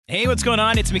Hey, what's going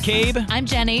on? It's McCabe. I'm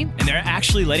Jenny. And they're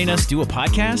actually letting us do a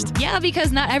podcast? Yeah,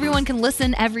 because not everyone can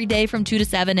listen every day from 2 to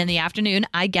 7 in the afternoon.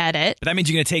 I get it. But that means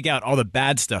you're going to take out all the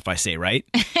bad stuff I say, right?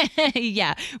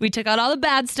 Yeah, we took out all the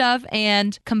bad stuff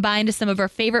and combined some of our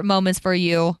favorite moments for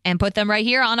you and put them right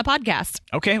here on a podcast.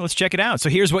 Okay, let's check it out. So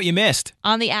here's what you missed.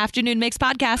 On the Afternoon Mix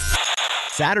podcast.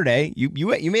 Saturday, you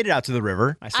made it out to the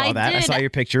river. I saw that. Did. I saw your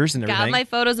pictures and everything. Got my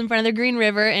photos in front of the Green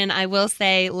River, and I will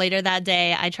say later that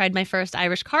day, I tried my first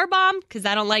Irish car bomb because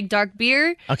I don't like dark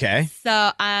beer. Okay.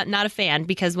 So I'm not a fan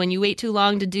because when you wait too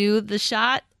long to do the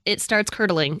shot, it starts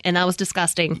curdling, and that was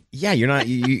disgusting. Yeah, you're not.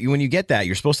 When you get that,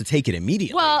 you're supposed to take it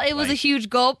immediately. Well, it was a huge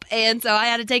gulp, and so I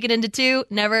had to take it into 2.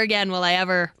 Never again will I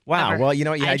ever. Wow. ever. Well, you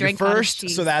know, you I had your drank cottage first,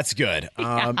 cheese. so that's good.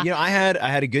 Yeah. You know, I had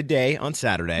a good day on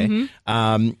Saturday,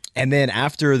 Mm-hmm. and then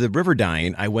after the river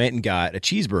dine, I went and got a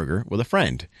cheeseburger with a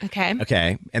friend. Okay.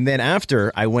 Okay, and then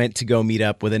after, I went to go meet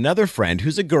up with another friend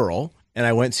who's a girl. And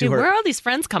I went to Dude, her. where are all these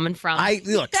friends coming from?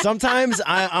 Look, sometimes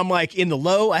I'm like in the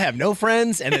low, I have no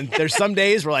friends. And then there's some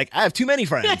days where like I have too many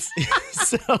friends.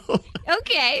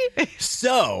 Okay.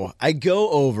 So I go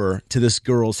over to this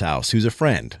girl's house who's a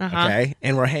friend. Okay.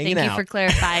 And we're hanging Thank out. you for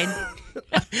clarifying.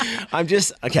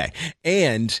 Okay.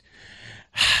 And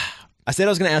I said I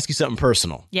was going to ask you something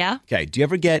personal. Yeah? Okay. Do you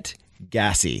ever get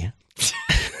gassy?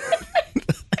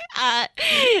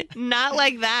 Not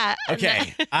like that.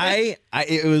 Okay.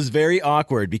 It was very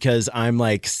awkward because I'm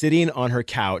like sitting on her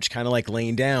couch, kind of like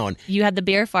laying down. You had the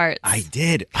beer farts. I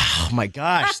did. Oh my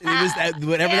gosh. It was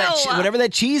whatever Ew. whatever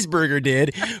that cheeseburger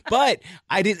did. But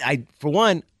I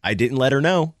didn't let her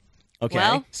know. Okay.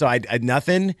 Well. So I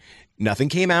nothing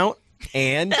came out.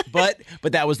 And but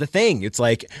that was the thing. It's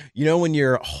like, you know, when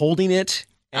you're holding it.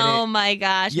 And Oh my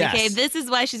gosh, Yes. McCabe, this is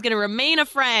why she's going to remain a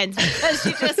friend because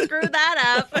she just screwed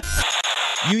that up.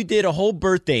 You did a whole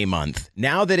birthday month.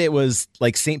 Now that it was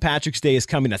like St. Patrick's Day is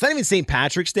coming. It's not even St.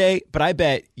 Patrick's Day, but I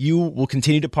bet you will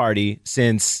continue to party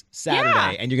since Saturday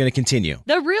Yeah. and you're going to continue.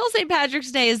 The real St.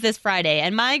 Patrick's Day is this Friday,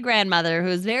 and my grandmother,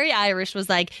 who's very Irish, was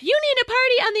like, you need to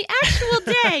party on the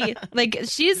actual day. Like,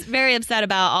 she's very upset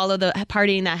about all of the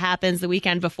partying that happens the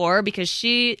weekend before because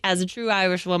she, as a true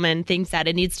Irish woman, thinks that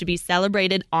it needs to be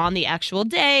celebrated on the actual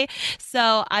day.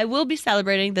 So I will be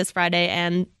celebrating this Friday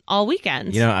and all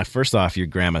weekends. You know, first off, your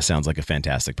grandma sounds like a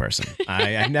fantastic person.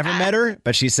 I've never met her,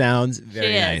 but she sounds very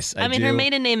She is. nice. I mean, her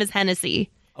maiden name is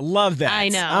Hennessy. I love that. I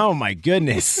know. Oh my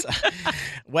goodness.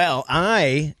 Well,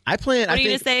 I plan. What are you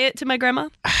going to say it to my grandma?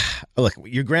 Look,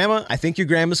 your grandma. I think your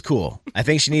grandma's cool. I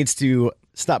think she needs to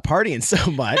stop partying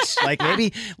so much. Like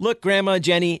maybe, look, Grandma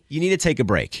Jenny, you need to take a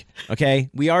break. Okay,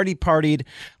 we already partied.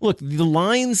 Look, the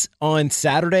lines on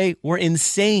Saturday were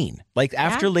insane. Like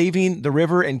after leaving the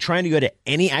river and trying to go to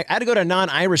I had to go to a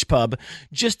non-Irish pub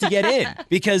just to get in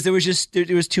because there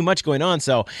was too much going on.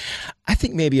 So I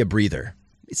think maybe a breather.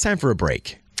 It's time for a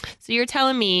break. So you're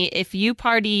telling me if you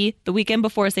party the weekend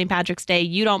before St. Patrick's Day,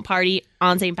 you don't party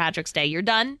on St. Patrick's Day. You're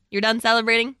done? You're done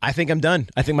celebrating? I think I'm done.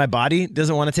 I think my body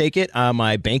doesn't want to take it.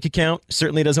 My bank account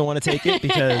certainly doesn't want to take it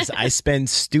because I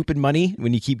spend stupid money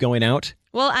when you keep going out.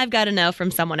 Well, I've got to know from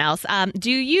someone else.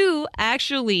 Do you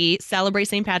actually celebrate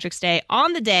St. Patrick's Day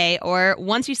on the day, or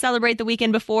once you celebrate the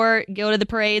weekend before, go to the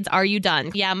parades, are you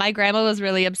done? Yeah, my grandma was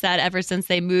really upset ever since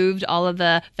they moved all of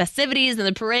the festivities and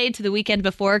the parade to the weekend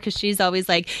before because she's always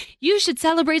like, you should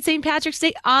celebrate St. Patrick's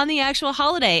Day on the actual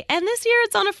holiday. And this year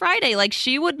it's on a Friday. Like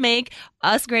she would make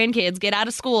us grandkids get out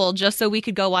of school just so we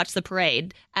could go watch the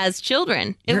parade as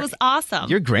children. It was awesome.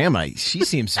 Your grandma, she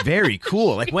seems very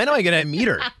cool. Like, when am I going to meet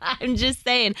her? I'm just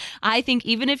saying, I think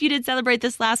even if you did celebrate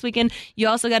this last weekend, you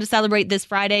also got to celebrate this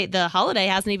Friday. The holiday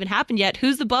hasn't even happened yet.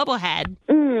 Who's the bubblehead?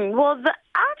 Well, the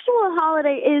actual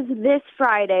holiday is this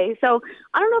Friday, so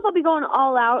I don't know if I'll be going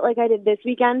all out like I did this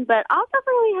weekend, but I'll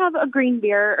definitely have a green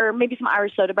beer or maybe some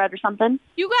Irish soda bread or something.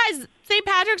 You guys, St.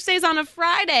 Patrick's Day's on a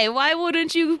Friday. Why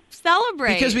wouldn't you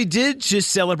celebrate? Because we did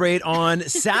just celebrate on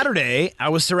Saturday. I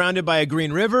was surrounded by a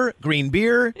green river, green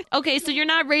beer. Okay, so you're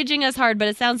not raging as hard, but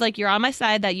it sounds like you're on my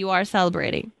side that you are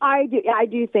celebrating. I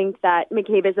do think that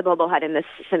McCabe is a bubblehead in this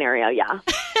scenario, yeah.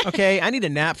 Okay, I need a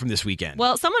nap from this weekend.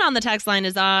 Well, someone on the text line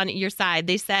is on your side.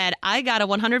 They said, I got a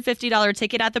 $150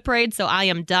 ticket at the parade, so I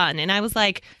am done. And I was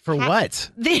like, for what?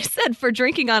 They said for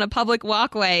drinking on a public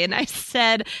walkway. And I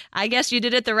said, I guess you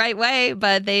did it the right way.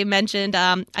 But they mentioned,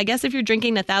 I guess if you're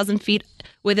drinking 1,000 feet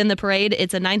within the parade,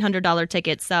 it's a $900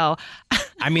 ticket. So,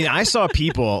 I mean, I saw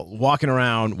people walking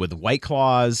around with White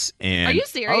Claws and... Are you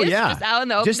serious? Oh, yeah. Just out in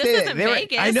the open? Just This isn't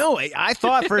Vegas. I know. I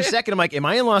thought for a second, I'm like, am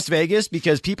I in Las Vegas?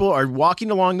 Because people are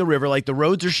walking along the river like the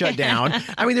roads are shut down.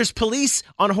 I mean, there's police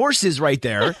on horses right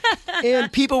there,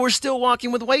 and people were still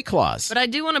walking with White Claws. But I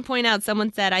do want to point out,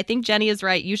 someone said, I think Jenny is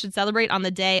right. You should celebrate on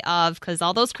the day of, because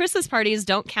all those Christmas parties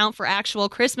don't count for actual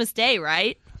Christmas Day,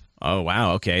 right? Oh,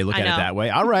 wow. Okay. Look I at it know. that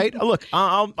way. All right. Look,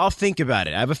 I'll think about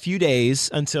it. I have a few days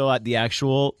until the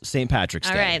actual St. Patrick's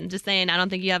Day. All right. I'm just saying, I don't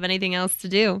think you have anything else to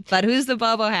do. But who's the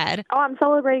Bobo head? Oh, I'm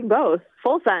celebrating both.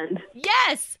 Full send.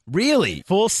 Yes! Really?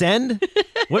 Full send?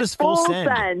 What is full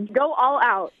send? Go all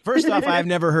out. First off, I've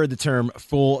never heard the term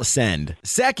full send.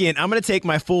 Second, I'm going to take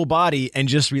my full body and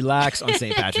just relax on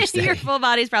St. Patrick's Day. Your full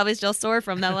body's probably still sore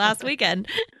from that last weekend.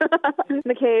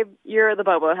 McCabe, you're the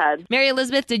Bobo head. Mary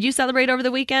Elizabeth, did you celebrate over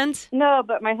the weekend? No,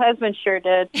 but my husband sure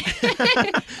did.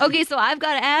 Okay, so I've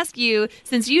got to ask you,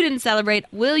 since you didn't celebrate,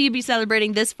 will you be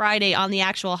celebrating this Friday on the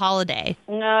actual holiday?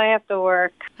 No, I have to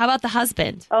work. How about the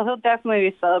husband? Oh, he'll definitely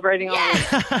be celebrating all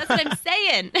Yes, that's what I'm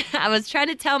saying. I was trying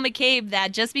to tell McCabe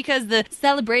that just because the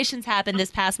celebrations happened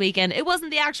this past weekend, it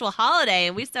wasn't the actual holiday,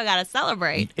 and we still got to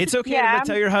celebrate. It's okay Yeah. to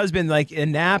tell your husband, like, a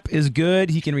nap is good.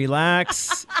 He can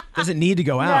relax. Doesn't need to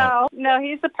go out. No,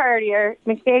 he's the partier.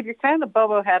 McCabe, you're kind of the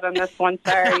Bobo head on this one.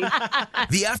 Sorry.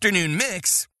 The afternoon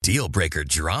mix. Deal breaker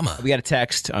drama. We got a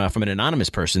text from an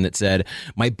anonymous person that said,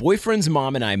 my boyfriend's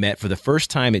mom and I met for the first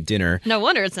time at dinner. No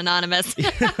wonder it's anonymous.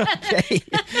 Okay.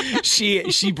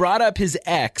 She brought up his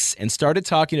ex and started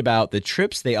talking about the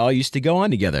trips they all used to go on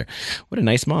together. What a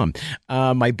nice mom.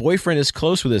 My boyfriend is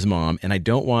close with his mom, and I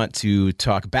don't want to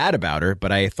talk bad about her,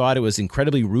 but I thought it was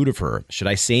incredibly rude of her. Should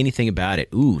I say anything about it?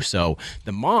 Ooh, so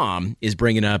the mom is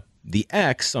bringing up the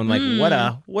ex on like what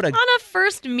a On a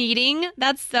first meeting,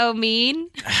 that's so mean.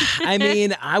 I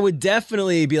mean, I would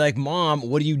definitely be like, Mom,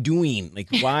 what are you doing? Like,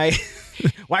 why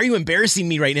are you embarrassing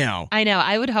me right now? I know.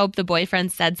 I would hope the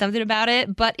boyfriend said something about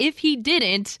it, but if he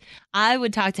didn't, I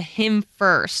would talk to him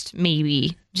first,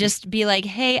 maybe. Just be like,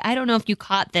 hey, I don't know if you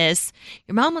caught this.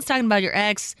 Your mom was talking about your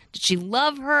ex. Did she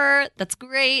love her? That's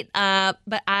great.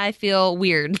 But I feel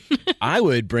weird. I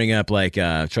would bring up try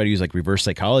to use like reverse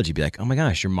psychology. Be like, oh my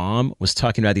gosh, your mom was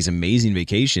talking about these amazing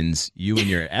vacations you and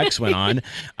your ex went on.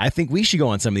 I think we should go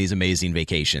on some of these amazing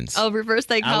vacations. Oh, reverse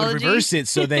psychology. I would reverse it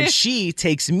so then she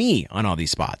takes me on all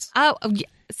these spots. Oh, yeah.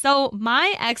 So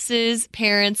my ex's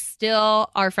parents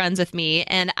still are friends with me,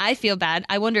 and I feel bad.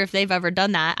 I wonder if they've ever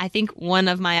done that. I think one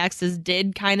of my exes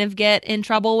did kind of get in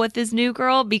trouble with his new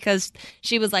girl because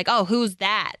she was like, oh, who's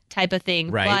that type of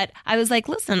thing. Right. But I was like,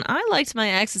 listen, I liked my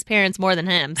ex's parents more than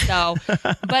him. So,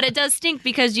 but it does stink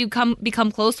because you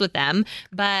become close with them.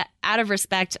 But out of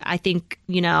respect, I think,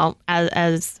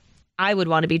 as I would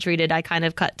want to be treated, I kind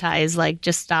of cut ties, like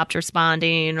just stopped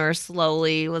responding or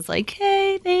slowly was like,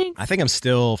 hey, thanks. I think I'm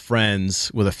still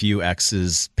friends with a few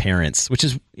exes' parents, which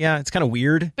is, it's kind of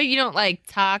weird. But you don't like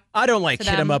talk. I don't like to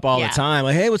hit them. them up all Yeah. the time.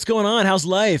 Like, hey, what's going on? How's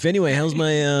life? Anyway, how's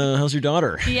your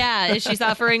daughter? Yeah, is she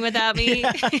suffering without me?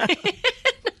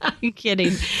 I'm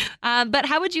kidding. But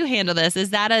how would you handle this?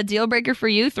 Is that a deal breaker for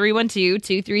you?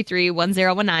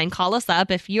 312-233-1019. Call us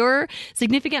up if your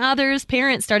significant other's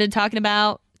parents started talking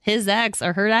about his ex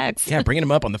or her ex. Yeah, bringing them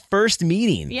up on the first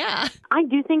meeting. Yeah. I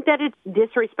do think that it's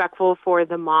disrespectful for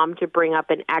the mom to bring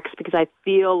up an ex because I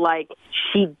feel like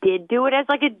she did do it as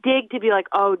like a dig to be like,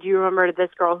 oh, do you remember this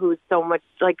girl who's so much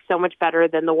better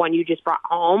than the one you just brought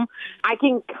home? I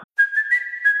can.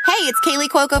 Hey, it's Kaylee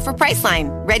Cuoco for Priceline.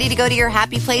 Ready to go to your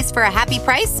happy place for a happy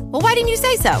price? Well, why didn't you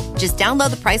say so? Just download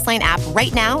the Priceline app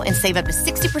right now and save up to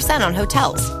 60% on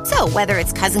hotels. So whether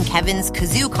it's Cousin Kevin's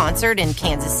Kazoo Concert in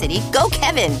Kansas City, go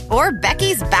Kevin, or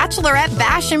Becky's Bachelorette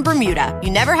Bash in Bermuda, you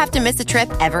never have to miss a trip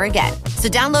ever again. So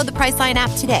download the Priceline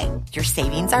app today. Your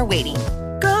savings are waiting.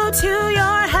 Go to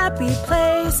your happy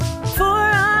place for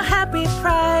a happy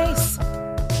price.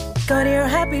 Go to your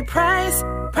happy price,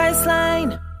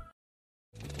 Priceline.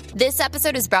 This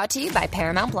episode is brought to you by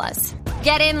Paramount Plus.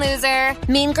 Get in, loser!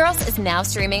 Mean Girls is now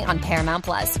streaming on Paramount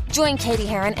Plus. Join Katie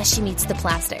Heron as she meets the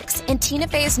plastics in Tina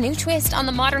Fey's new twist on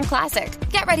the modern classic.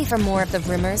 Get ready for more of the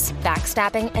rumors,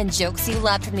 backstabbing, and jokes you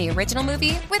loved from the original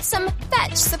movie with some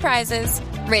fetch surprises.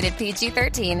 Rated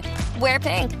PG-13. Wear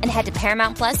pink and head to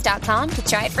ParamountPlus.com to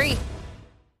try it free.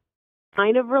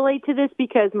 Kind of relate to this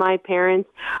because my parents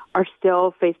are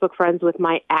still Facebook friends with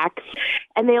my ex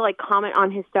and they like comment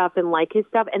on his stuff and like his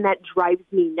stuff, and that drives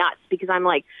me nuts because I'm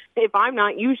like, if I'm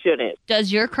not, you shouldn't.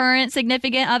 Does your current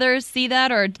significant other see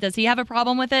that, or does he have a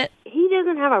problem with it? He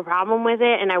doesn't have a problem with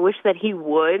it, and I wish that he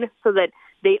would so that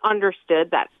they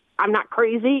understood that I'm not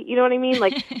crazy. You know what I mean?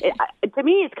 Like, to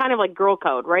me, it's kind of like girl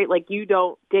code, right? Like, you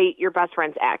don't date your best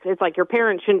friend's ex. It's like your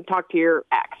parents shouldn't talk to your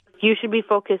ex. You should be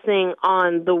focusing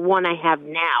on the one I have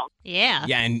now. Yeah.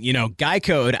 Yeah, and, guy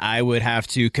code, I would have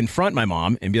to confront my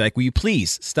mom and be like, will you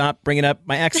please stop bringing up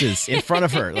my exes in front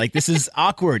of her? Like, this is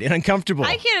awkward and uncomfortable.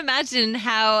 I can't imagine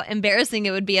how embarrassing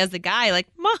it would be as a guy. Like,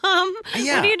 Mom, what are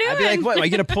you doing? I'd be like, what, am I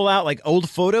going to pull out, like, old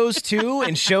photos, too,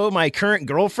 and show my current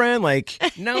girlfriend? Like,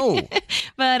 no.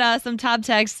 But some top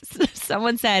texts,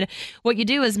 someone said, what you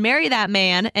do is marry that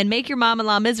man and make your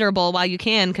mom-in-law miserable while you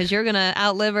can because you're going to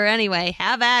outlive her anyway.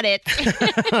 Have at it.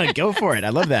 Go for it. I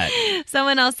love that.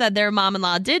 Someone else said their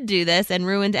mom-in-law did do this and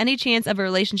ruined any chance of a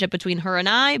relationship between her and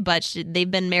I, but they've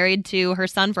been married to her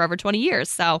son for over 20 years.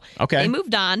 So they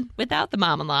moved on without the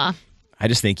mom-in-law. I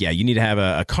just think, you need to have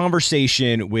a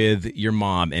conversation with your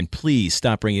mom and please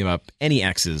stop bringing up any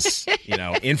exes,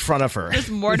 in front of her.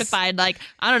 Just mortified, like,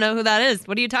 I don't know who that is.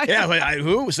 What are you talking about? Yeah,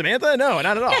 who? Samantha? No,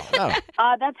 not at all. No.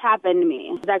 That's happened to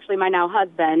me. It's actually my now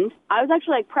husband. I was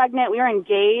actually pregnant. We were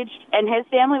engaged, and his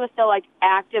family was still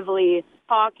actively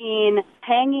talking,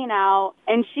 hanging out,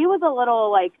 and she was a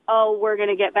little like, oh, we're going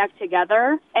to get back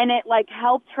together, and it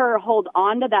helped her hold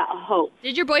on to that hope.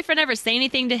 Did your boyfriend ever say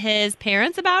anything to his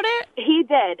parents about it? He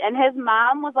did, and his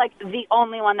mom was the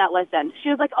only one that listened. She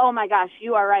was like, oh my gosh,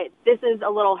 you are right. This is a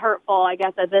little hurtful, I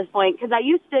guess, at this point, because I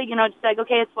used to, just like,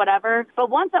 okay, it's whatever, but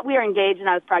once that we were engaged and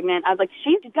I was pregnant, I was like,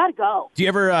 she's got to go. Do you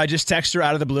ever just text her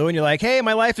out of the blue and you're like, hey,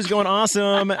 my life is going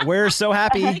awesome, we're so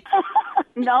happy?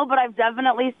 No, but I've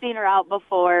definitely seen her out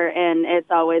before, and it's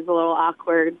always a little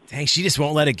awkward. Dang, she just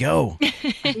won't let it go.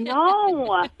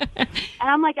 No. And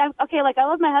I'm like, I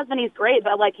love my husband. He's great,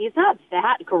 but, he's not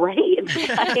that great.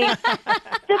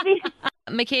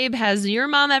 McCabe, has your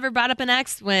mom ever brought up an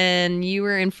ex when you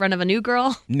were in front of a new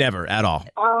girl? Never, at all.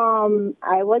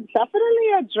 I would definitely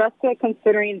address it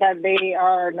considering that they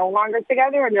are no longer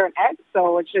together and they're an ex,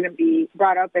 so it shouldn't be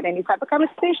brought up in any type of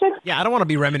conversation. Yeah, I don't want to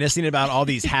be reminiscing about all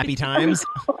these happy times.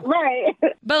 Right.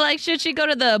 But, should she go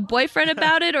to the boyfriend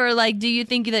about it, or, do you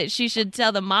think that she should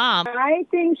tell the mom? I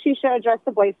think she should address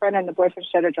the boyfriend and the boyfriend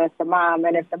should address the mom.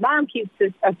 And if the mom keeps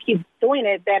doing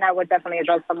it, then I would definitely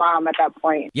address the mom at that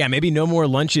point. Yeah, maybe no more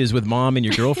lunches with mom and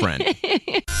your girlfriend.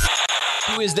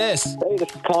 Who is this? Hey,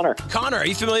 this is Connor. Connor, are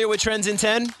you familiar with Trends in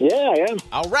 10? Yeah, I am.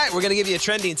 All right, we're going to give you a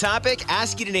trending topic,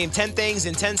 ask you to name 10 things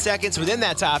in 10 seconds within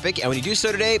that topic, and when you do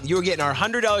so today, you're getting our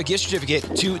 $100 gift certificate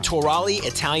to Torali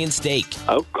Italian Steak.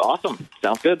 Oh, awesome.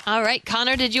 Sounds good. All right,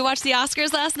 Connor, did you watch the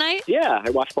Oscars last night? Yeah,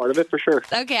 I watched part of it for sure.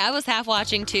 Okay, I was half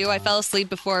watching too. I fell asleep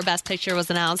before Best Picture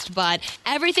was announced, but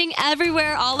Everything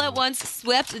Everywhere All at Once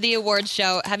swept the awards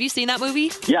show. Have you seen that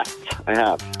movie? Yes, I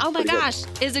have. Oh my gosh.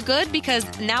 Is it good? Because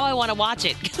now I want to watch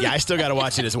it. Yeah, I still got to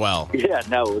watch it as well. Yeah,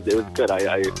 no, it was good.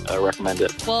 I recommend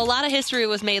it. Well, a lot of history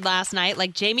was made last night.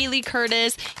 Like Jamie Lee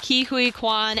Curtis, Ke Huy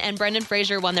Quan, and Brendan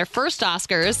Fraser won their first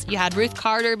Oscars. You had Ruth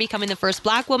Carter becoming the first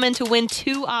Black woman to win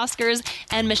 2 Oscars,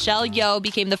 and Michelle Yeoh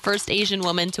became the first Asian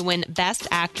woman to win Best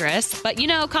Actress. But you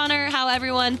know, Connor, how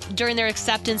everyone during their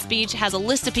acceptance speech has a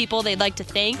list of people they'd like to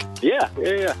thank?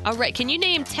 Yeah. All right, can you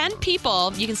name 10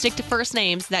 people, you can stick to first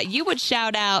names, that you would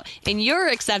shout out in your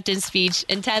acceptance speech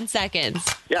in 10 seconds?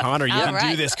 Yeah. Connor, you can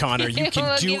do this, Connor. You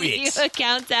can do give it. You a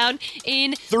countdown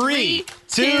in 3,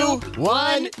 2,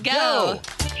 1, go.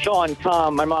 Sean,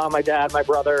 Tom, my mom, my dad, my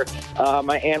brother,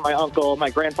 my aunt, my uncle, my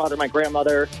grandfather, my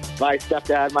grandmother, my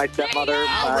stepdad, my stepmother.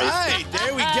 All right,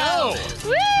 there we go.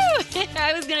 Woo!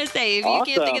 I was going to say, if you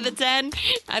can't think of the 10,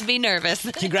 I'd be nervous.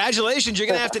 Congratulations. You're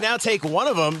going to have to now take one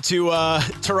of them to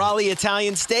Torali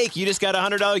Italian Steak. You just got a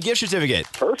 $100 gift certificate.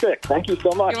 Perfect. Thank you so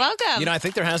much. You're welcome. You know, I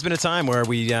think there has been a time where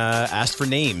we asked for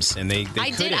names, and they I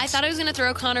couldn't. did. I thought I was going to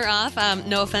throw Connor off.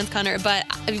 No offense, Connor. But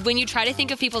when you try to think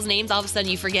of people's names, all of a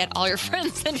sudden you forget all your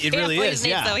friends and It really family's is,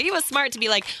 names. yeah. So he was smart to be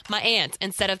like, my aunt,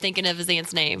 instead of thinking of his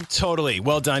aunt's name. Totally.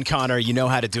 Well done, Connor. You know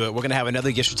how to do it. We're going to have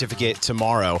another gift certificate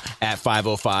tomorrow at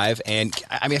 5:05. And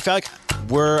I mean, I feel like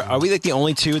are we like the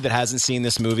only two that hasn't seen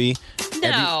this movie?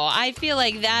 No, I feel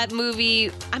like that movie,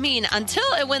 I mean, until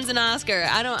it wins an Oscar,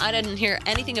 I didn't hear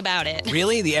anything about it.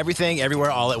 Really? The Everything,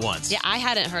 Everywhere, All at Once? Yeah, I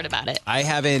hadn't heard about it. I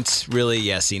haven't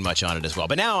really seen much on it as well.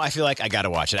 But now I feel like I got to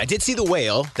watch it. I did see The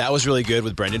Whale. That was really good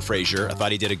with Brendan Fraser. I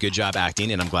thought he did a good job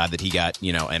acting, and I'm glad that he got,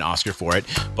 an Oscar for it.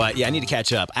 But yeah, I need to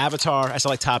catch up. Avatar, I saw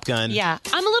like Top Gun. Yeah.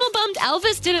 I'm a little bummed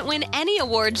Elvis didn't win any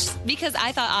awards because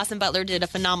I thought Austin Butler did a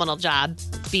phenomenal job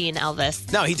being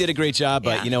Elvis. No, he did a great job,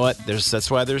 but Yeah. you know what?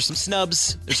 That's why there's some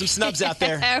snubs. There's some snubs out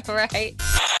there. Right.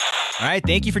 All right,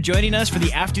 thank you for joining us for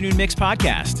the Afternoon Mix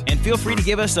podcast. And feel free to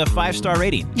give us a 5-star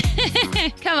rating.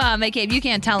 Come on, McCabe, you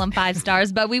can't tell them 5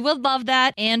 stars, but we would love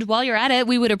that. And while you're at it,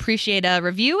 we would appreciate a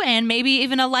review and maybe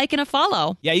even a like and a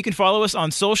follow. Yeah, you can follow us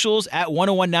on socials at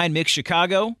 1019 Mix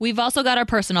Chicago. We've also got our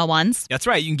personal ones. That's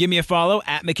right. You can give me a follow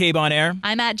at McCabe on Air.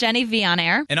 I'm at Jenny V on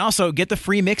Air. And also get the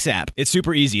free Mix app. It's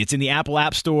super easy. It's in the Apple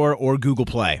App Store or Google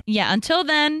Play. Yeah, until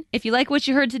then, if you like what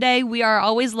you heard today, we are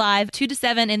always live 2 to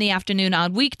 7 in the afternoon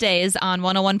on weekdays on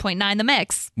 101.9 The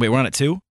Mix. Wait, we're on at 2?